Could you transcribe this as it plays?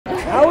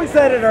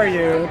excited are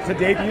you to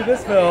debut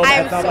this film?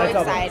 I'm so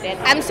excited.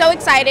 I'm so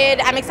excited.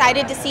 I'm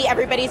excited to see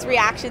everybody's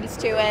reactions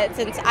to it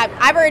since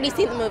I've already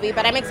seen the movie,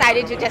 but I'm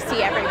excited to just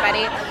see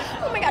everybody.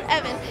 Oh my God,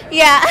 Evan.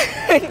 Yeah.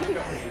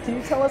 Can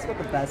you tell us what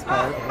the best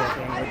part of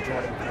working with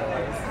Jordan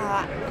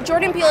Peele is?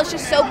 Jordan Peele is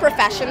just so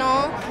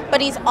professional, but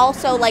he's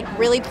also like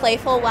really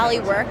playful while he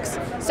works.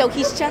 So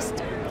he's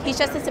just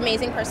this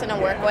amazing person to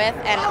work with,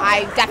 and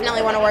I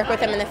definitely want to work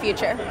with him in the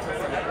future.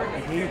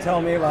 Can you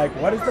tell me, like,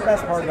 what is the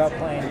best part about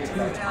playing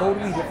two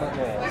totally different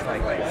roles?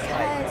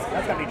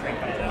 That's gotta be great.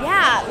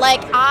 Yeah,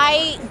 like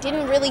I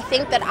didn't really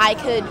think that I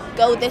could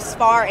go this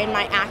far in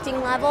my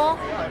acting level,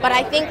 but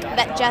I think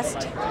that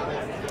just,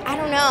 I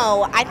don't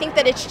know, I think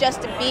that it's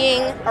just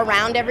being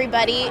around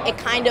everybody, it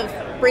kind of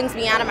brings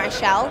me out of my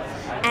shell,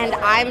 and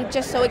I'm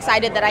just so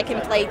excited that I can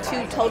play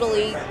two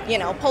totally,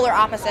 polar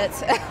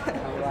opposites.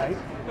 Right.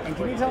 And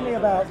can you tell me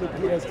about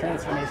Lupita's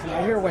transformation?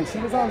 I hear when she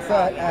was on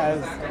set as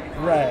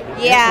Red,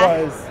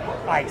 it was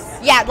ice.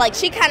 Yeah, like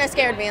she kind of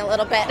scared me a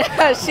little bit.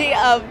 She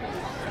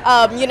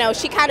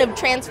kind of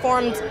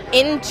transformed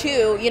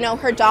into,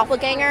 her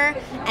doppelganger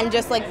and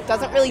just like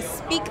doesn't really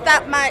speak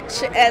that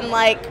much, and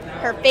like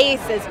her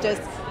face is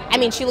just, I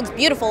mean, she looks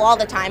beautiful all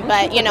the time,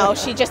 but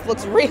she just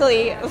looks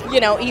really,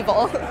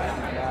 evil.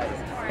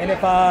 And if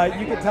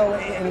you could tell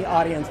any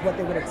audience what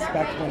they would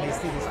expect when they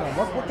see this film,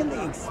 what can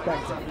they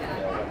expect to feel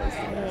when they see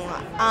this?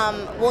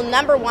 Well,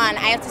 number one,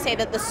 I have to say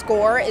that the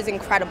score is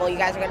incredible. You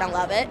guys are going to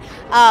love it.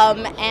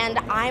 And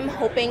I'm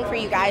hoping for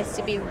you guys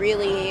to be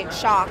really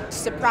shocked,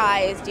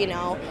 surprised,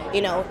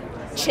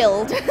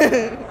 chilled.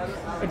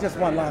 And just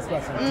one last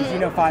question. Did you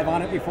know 5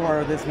 on it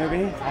before this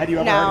movie? Had you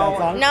ever heard that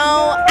song?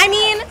 No. I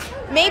mean,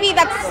 maybe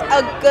that's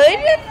a good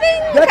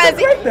thing, because,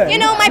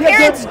 my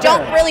parents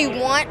don't really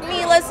want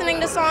me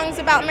listening to songs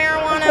about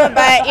marijuana,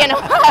 but,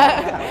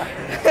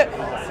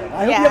 Awesome.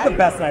 I hope you have the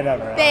best night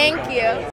ever. Thank you.